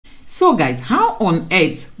So guys, how on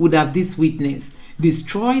earth would have this witness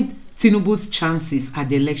destroyed Tinubu's chances at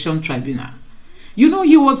the election tribunal? You know,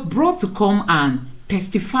 he was brought to come and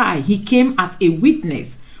testify. He came as a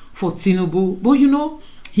witness for Tinubu, but you know,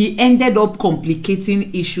 he ended up complicating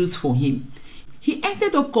issues for him.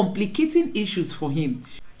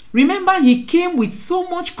 Remember, he came with so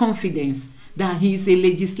much confidence that he's a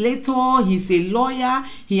legislator, he's a lawyer,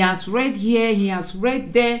 he has read here, he has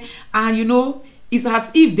read there, and you know, it's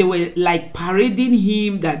as if they were like parading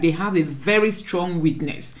him that they have a very strong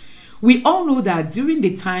witness. We all know that during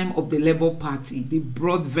the time of the Labour Party, they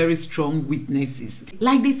brought very strong witnesses,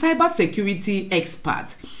 like the cybersecurity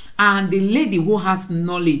expert and the lady who has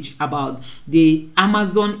knowledge about the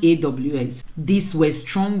Amazon AWS. These were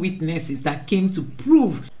strong witnesses that came to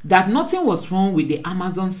prove that nothing was wrong with the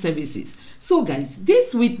Amazon services. So guys,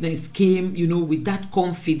 this witness came, you know, with that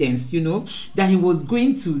confidence, you know, that he was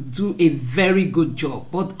going to do a very good job.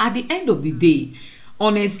 But at the end of the day,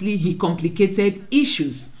 honestly, he complicated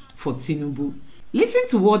issues for Tinubu. Listen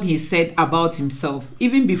to what he said about himself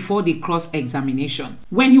even before the cross-examination.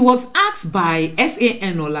 When he was asked by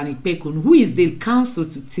SAN Olanipekun, who is the counsel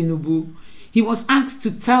to Tinubu, he was asked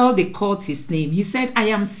to tell the court his name. He said, "I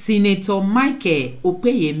am Senator Michael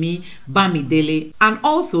Opeyemi Bamidele." And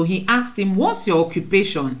also he asked him, "What's your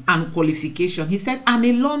occupation and qualification?" He said, "I'm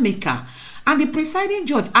a lawmaker." And the presiding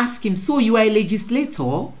judge asked him, "So you are a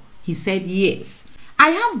legislator?" He said, "Yes. I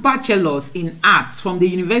have bachelor's in arts from the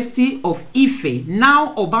University of Ife,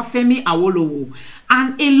 now Obafemi Awolowo,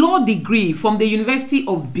 and a law degree from the University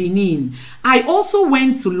of Benin. I also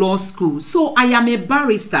went to law school, so I am a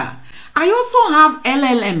barrister. I also have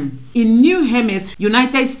LLM in New Hemisphere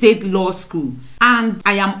United States Law School, and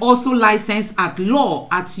I am also licensed at law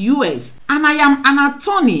at US, and I am an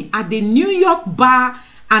attorney at the New York Bar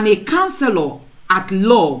and a counselor at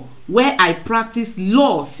law, where I practice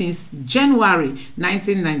law since January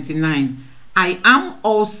 1999. I am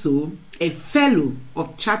also a fellow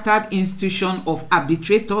of Chartered Institution of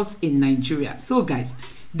Arbitrators in Nigeria." So guys,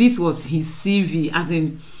 this was his CV, as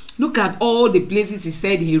in, look at all the places he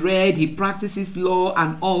said he read, he practices law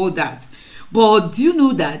and all that. But do you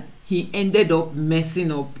know that he ended up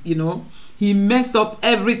messing up, you know? He messed up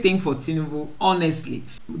everything for Tinubu, honestly.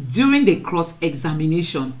 During the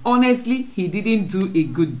cross-examination, honestly, he didn't do a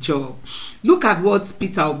good job. Look at what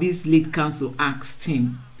Peter Obi's lead counsel asked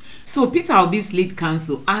him. So Peter Obi's lead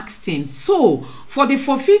counsel asked him, "So for the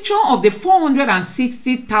forfeiture of the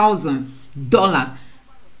 $460,000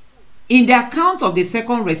 in the account of the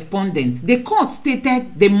second respondent, the court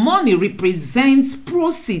stated the money represents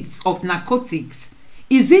proceeds of narcotics.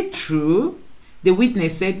 Is it true?" The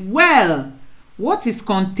witness said, "Well, what is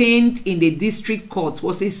contained in the district court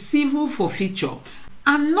was a civil forfeiture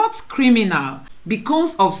and not criminal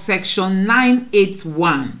because of section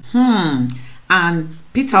 981. And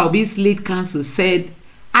Peter Obi's lead counsel said,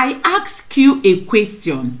 "I ask you a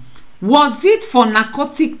question. Was it for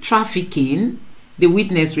narcotic trafficking?" The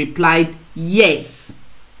witness replied, "Yes."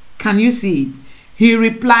 Can you see it? He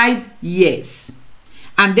replied, "Yes."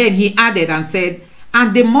 And then he added and said,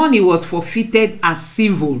 "And the money was forfeited as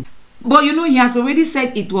civil." But you know, he has already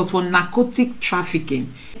said it was for narcotic trafficking.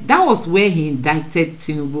 That was where he indicted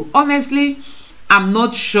Tinubu. Honestly, I'm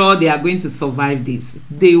not sure they are going to survive this.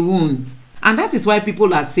 They won't. And that is why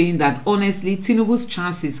people are saying that, honestly, Tinubu's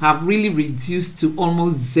chances have really reduced to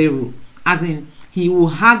almost zero. As in, he will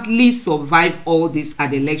hardly survive all this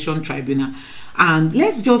at the election tribunal. And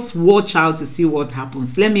let's just watch out to see what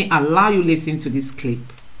happens. Let me allow you listen to this clip.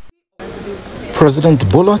 President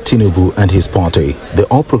Bola Tinubu and his party, the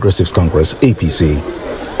All Progressives Congress (APC),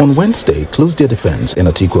 on Wednesday closed their defense in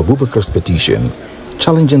Atiku Abubakar's petition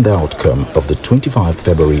challenging the outcome of the 25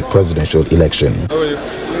 February presidential election.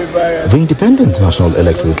 The Independent National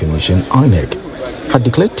Electoral Commission (INEC) had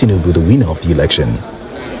declared Tinubu the winner of the election,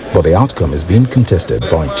 but the outcome is being contested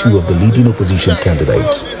by two of the leading opposition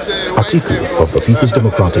candidates, Atiku of the People's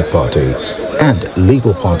Democratic Party and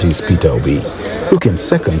Labour Party's Peter Obi, who came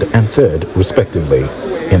second and third respectively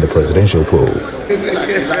in the presidential poll.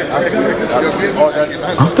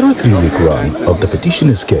 After a 3-week run of the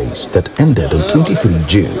petitioner's case that ended on 23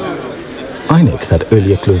 June, INEC had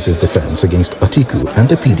earlier closed its defense against Atiku and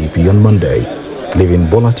the PDP on Monday, leaving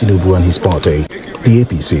Bola Tinubu and his party, the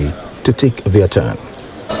APC, to take their turn.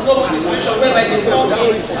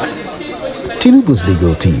 Tinubu's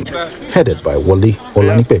legal team, headed by Wole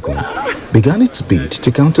Olanipekun, began its bid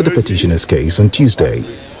to counter the petitioner's case on Tuesday.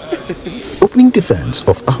 Opening defense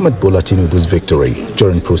of Ahmed Bola Tinubu's victory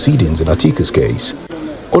during proceedings in Atiku's case,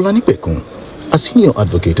 Olanipekun, a senior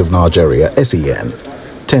advocate of Nigeria (SAN),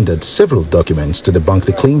 tendered several documents to debunk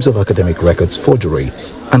the claims of academic records forgery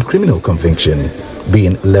and criminal conviction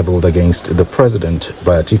being leveled against the president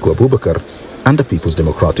by Atiku Abubakar and the People's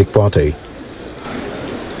Democratic Party.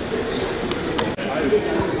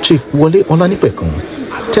 Chief Wole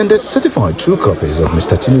Olanipekun tendered certified true copies of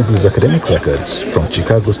Mr. Tinubu's academic records from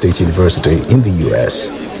Chicago State University in the US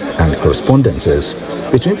and correspondences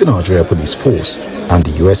between the Nigeria Police Force and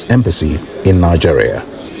the US Embassy in Nigeria.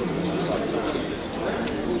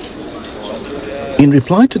 In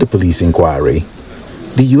reply to the police inquiry,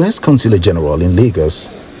 the US Consular General in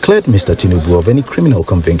Lagos cleared Mr. Tinubu of any criminal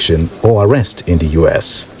conviction or arrest in the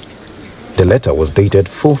US. The letter was dated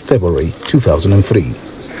 4 February 2003.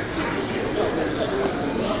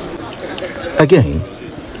 Again,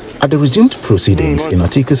 at the resumed proceedings in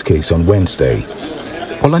Atiku's case on Wednesday,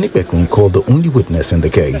 Olanipekun called the only witness in the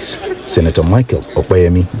case, Senator Michael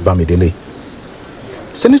Opeyemi Bamidele.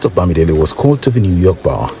 Senator Bamidele was called to the New York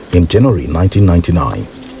bar in January 1999.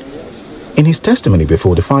 In his testimony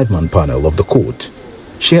before the 5-man panel of the court,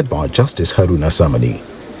 chaired by Justice Haruna Samani,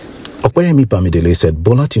 Opeyemi Bamidele said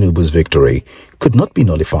Bola Tinubu's victory could not be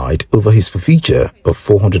nullified over his forfeiture of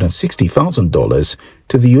 $460,000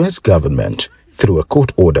 to the US government through a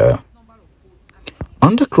court order.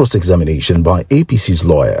 Under cross-examination by APC's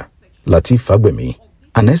lawyer, Lateef Fagbemi,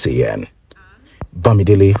 and SAN,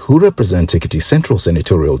 Bamidele, who represents Ekiti Central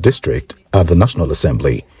Senatorial District at the National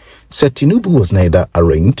Assembly, said Tinubu was neither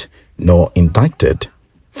arraigned nor indicted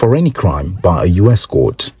for any crime by a US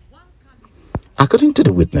court. According to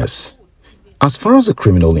the witness, as far as a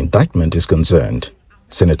criminal indictment is concerned,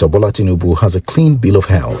 Senator Bola Tinubu has a clean bill of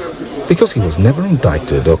health because he was never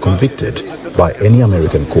indicted or convicted by any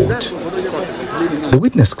American court. The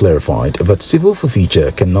witness clarified that civil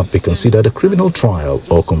forfeiture cannot be considered a criminal trial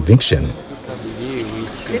or conviction.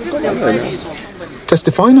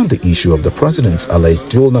 Testifying on the issue of the president's alleged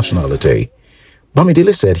dual nationality,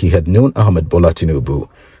 Bamidele said he had known Ahmed Bola Tinubu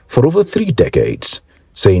for over 3 decades,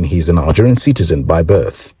 saying he is a Nigerian citizen by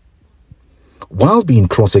birth. While being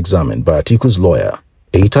cross-examined by Atiku's lawyer,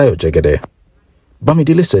 Eitayo Jegede,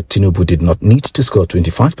 Bamidele said Tinubu did not need to score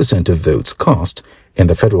 25% of votes cast in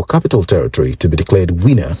the Federal Capital Territory to be declared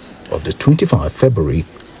winner of the 25 February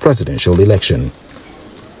presidential election.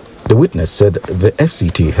 The witness said the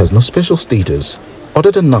FCT has no special status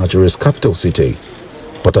other than Nigeria's capital city,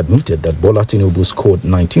 but admitted that Bola Tinubu scored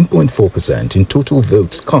 19.4% in total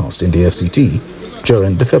votes cast in the FCT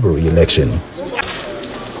during the February election.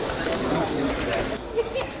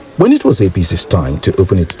 When it was APC's time to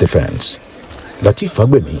open its defense, Lateef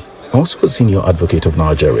Fagbemi, also a senior advocate of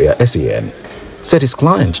Nigeria, SAN, said his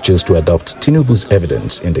client chose to adopt Tinubu's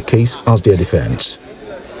evidence in the case as their defense.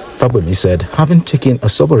 Fagbemi said, having taken a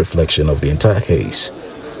sober reflection of the entire case,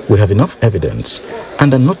 we have enough evidence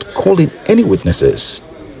and are not calling any witnesses.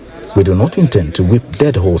 We do not intend to whip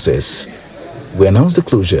dead horses. We announce the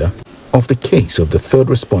closure of the case of the third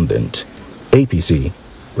respondent, APC,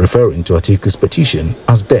 referring to Atiku's petition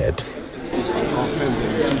as dead.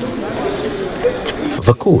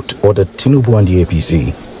 The court ordered Tinubu and the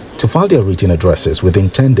APC to file their written addresses within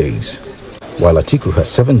 10 days, while Atiku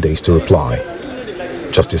has 7 days to reply.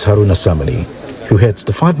 Justice Haruna Samani, who heads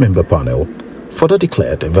the 5-member panel, further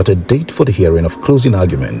declared that a date for the hearing of closing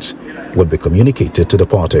arguments would be communicated to the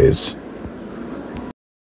parties.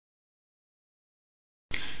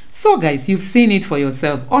 So guys, you've seen it for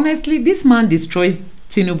yourself. Honestly, this man destroyed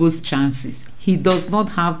Tinubu's chances. He does not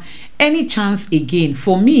have any chance again.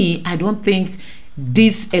 For me, I don't think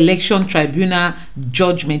this election tribunal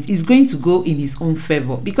judgment is going to go in his own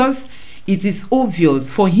favor, because it is obvious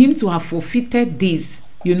for him to have forfeited this,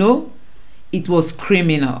 it was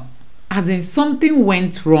criminal. As in, something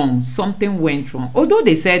went wrong. Although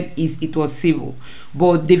they said it was civil,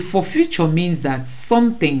 but the forfeiture means that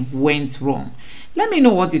something went wrong. Let me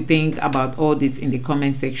know what you think about all this in the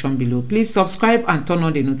comment section below. Please subscribe and turn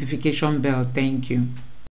on the notification bell. Thank you.